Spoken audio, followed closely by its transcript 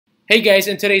Hey guys,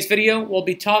 in today's video, we'll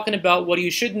be talking about what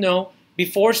you should know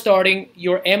before starting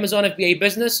your Amazon FBA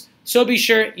business, so be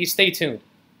sure you stay tuned.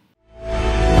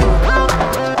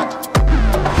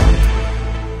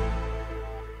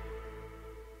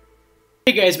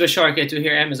 Hey guys, Bashar Ketu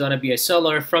here, Amazon FBA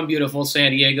seller from beautiful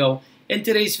San Diego. In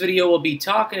today's video, we'll be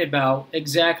talking about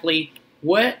exactly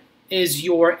what is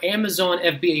your Amazon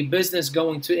FBA business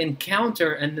going to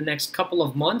encounter in the next couple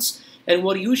of months, and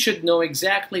what you should know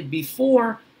exactly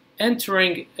before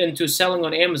entering into selling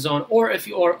on Amazon, or if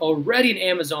you are already an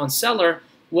Amazon seller,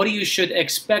 what you should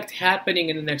expect happening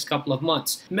in the next couple of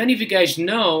months. Many of you guys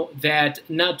know that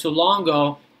not too long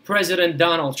ago, President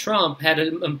Donald Trump had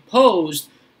imposed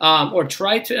or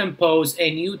tried to impose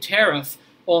a new tariff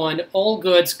on all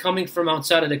goods coming from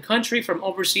outside of the country, from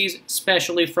overseas,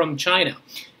 especially from China.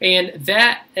 And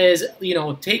that is,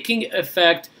 taking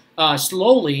effect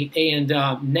slowly, and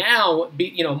now,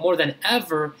 more than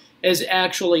ever, is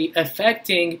actually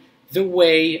affecting the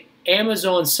way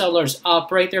Amazon sellers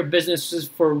operate their businesses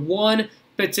for one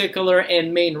particular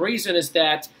and main reason is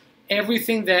that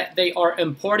everything that they are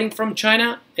importing from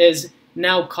China is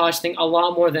now costing a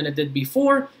lot more than it did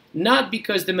before, not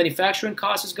because the manufacturing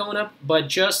cost is going up, but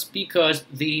just because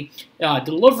the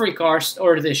delivery cost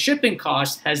or the shipping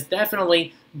cost has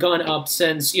definitely gone up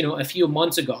since, a few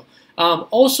months ago.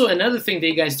 Also, another thing that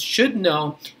you guys should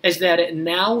know is that it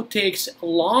now takes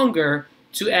longer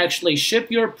to actually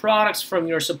ship your products from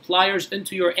your suppliers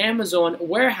into your Amazon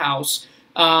warehouse,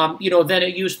 than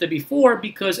it used to before,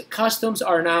 because customs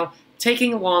are now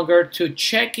taking longer to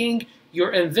checking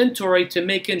your inventory to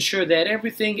making sure that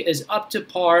everything is up to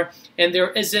par and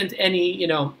there isn't any,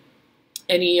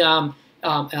 any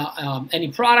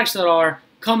products that are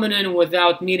coming in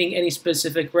without meeting any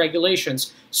specific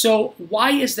regulations. So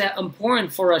why is that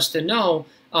important for us to know,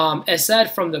 aside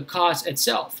from the cost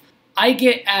itself? I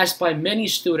get asked by many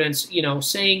students,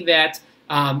 saying that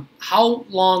how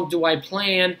long do I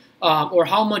plan, or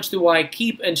how much do I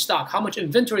keep in stock? How much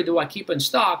inventory do I keep in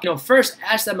stock? First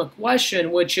ask them a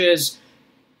question, which is,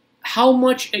 how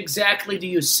much exactly do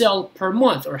you sell per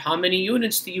month, or how many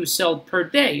units do you sell per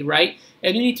day, right?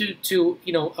 And you need to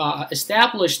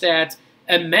establish that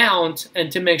amount and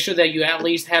to make sure that you at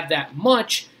least have that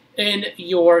much in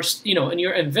your in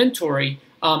your inventory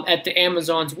at the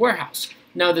Amazon's warehouse.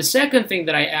 Now, the second thing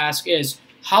that I ask is,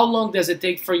 how long does it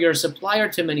take for your supplier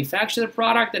to manufacture the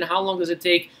product, and how long does it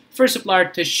take for a supplier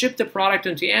to ship the product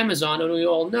into Amazon? And we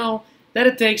all know that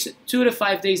it takes 2 to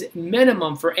 5 days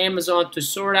minimum for Amazon to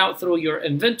sort out through your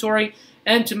inventory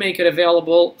and to make it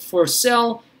available for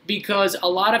sale, because a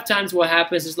lot of times what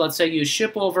happens is, let's say you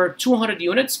ship over 200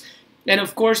 units, and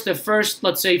of course, the first,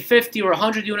 let's say, 50 or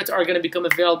 100 units are going to become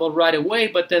available right away,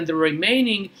 but then the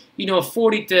remaining,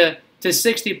 40 to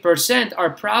 60%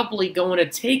 are probably going to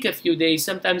take a few days,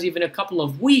 sometimes even a couple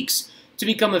of weeks to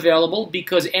become available,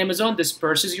 because Amazon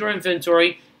disperses your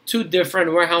inventory to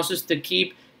different warehouses to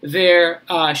keep their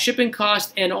shipping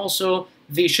cost and also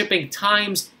the shipping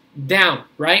times down,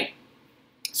 right?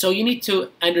 So you need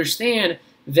to understand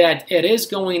that it is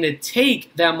going to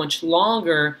take that much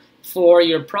longer for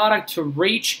your product to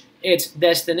reach its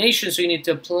destination, so you need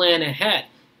to plan ahead.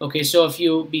 Okay, so if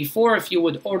you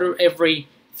would order every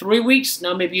 3 weeks,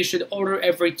 now maybe you should order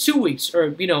every 2 weeks,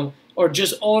 or or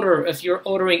just order, if you're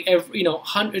ordering every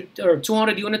 100 or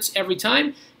 200 units every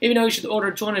time, maybe now you should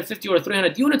order 250 or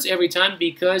 300 units every time,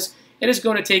 because it is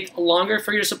going to take longer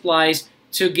for your supplies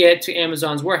to get to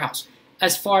Amazon's warehouse.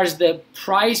 As far as the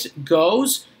price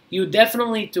goes, you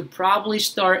definitely need to probably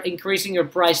start increasing your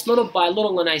price little by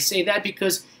little, and I say that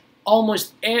because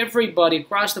almost everybody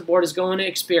across the board is going to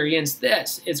experience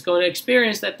this. It's going to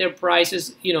experience that their price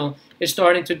is, is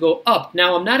starting to go up.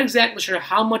 Now, I'm not exactly sure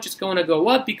how much it's going to go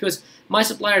up, because my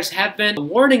suppliers have been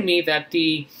warning me that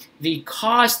the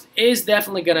cost is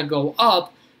definitely going to go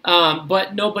up,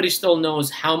 but nobody still knows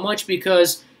how much,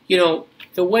 because,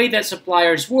 the way that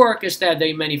suppliers work is that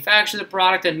they manufacture the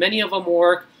product, and many of them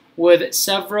work with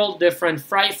several different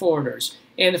freight forwarders.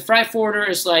 And the freight forwarder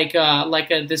is like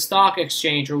the stock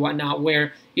exchange or whatnot,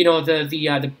 where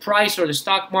the price or the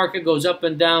stock market goes up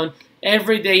and down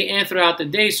every day and throughout the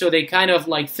day. So they kind of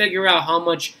like figure out how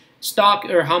much stock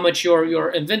or how much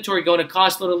your inventory going to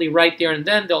cost literally right there and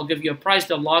then. They'll give you a price,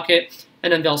 they'll lock it,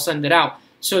 and then they'll send it out.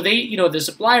 So they, the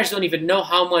suppliers don't even know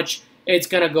how much it's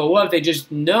going to go up. They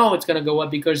just know it's going to go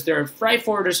up because their freight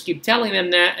forwarders keep telling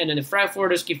them that, and then the freight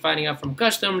forwarders keep finding out from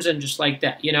customs, and just like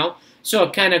that, So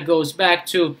it kind of goes back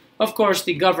to, of course,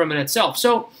 the government itself.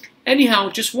 So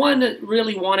anyhow, just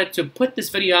really wanted to put this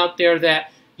video out there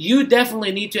that you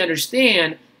definitely need to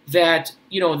understand that,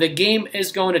 the game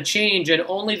is going to change, and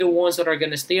only the ones that are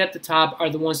going to stay at the top are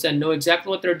the ones that know exactly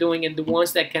what they're doing, and the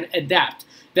ones that can adapt,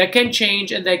 that can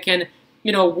change, and that can,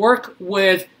 work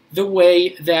with the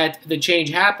way that the change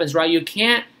happens, right? You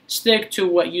can't stick to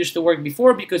what used to work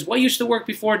before, because what used to work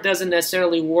before doesn't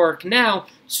necessarily work now.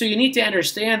 So you need to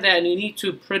understand that, and you need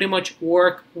to pretty much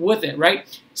work with it, right?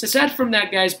 So aside from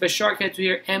that, guys, Bashar Khetu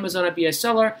here, Amazon FBA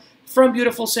seller from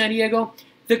beautiful San Diego.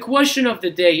 The question of the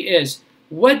day is,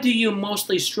 what do you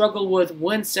mostly struggle with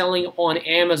when selling on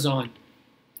Amazon?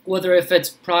 Whether if it's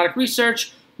product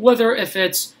research, whether if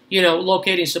it's,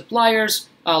 locating suppliers,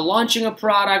 launching a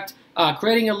product,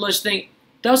 creating a listing,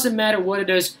 doesn't matter what it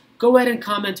is. Go ahead and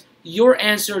comment your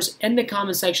answers in the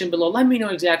comment section below. Let me know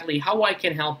exactly how I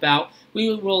can help out.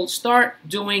 We will start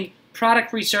doing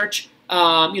product research,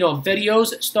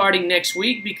 videos starting next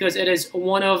week, because it is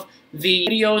one of the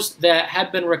videos that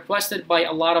have been requested by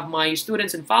a lot of my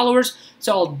students and followers.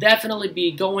 So I'll definitely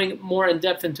be going more in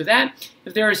depth into that.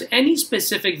 If there is any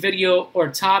specific video or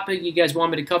topic you guys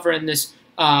want me to cover in this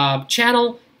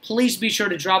channel, please be sure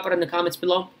to drop it in the comments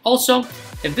below. Also,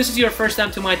 if this is your first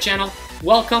time to my channel,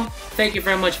 welcome. Thank you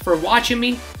very much for watching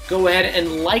me. Go ahead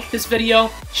and like this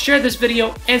video, share this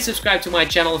video, and subscribe to my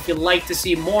channel if you'd like to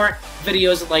see more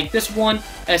videos like this one.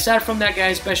 Aside from that,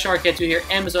 guys, Bashar Khetu here,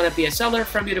 Amazon FBA seller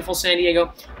from beautiful San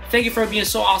Diego. Thank you for being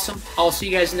so awesome. I'll see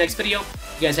you guys in the next video.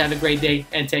 You guys have a great day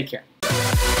and take care.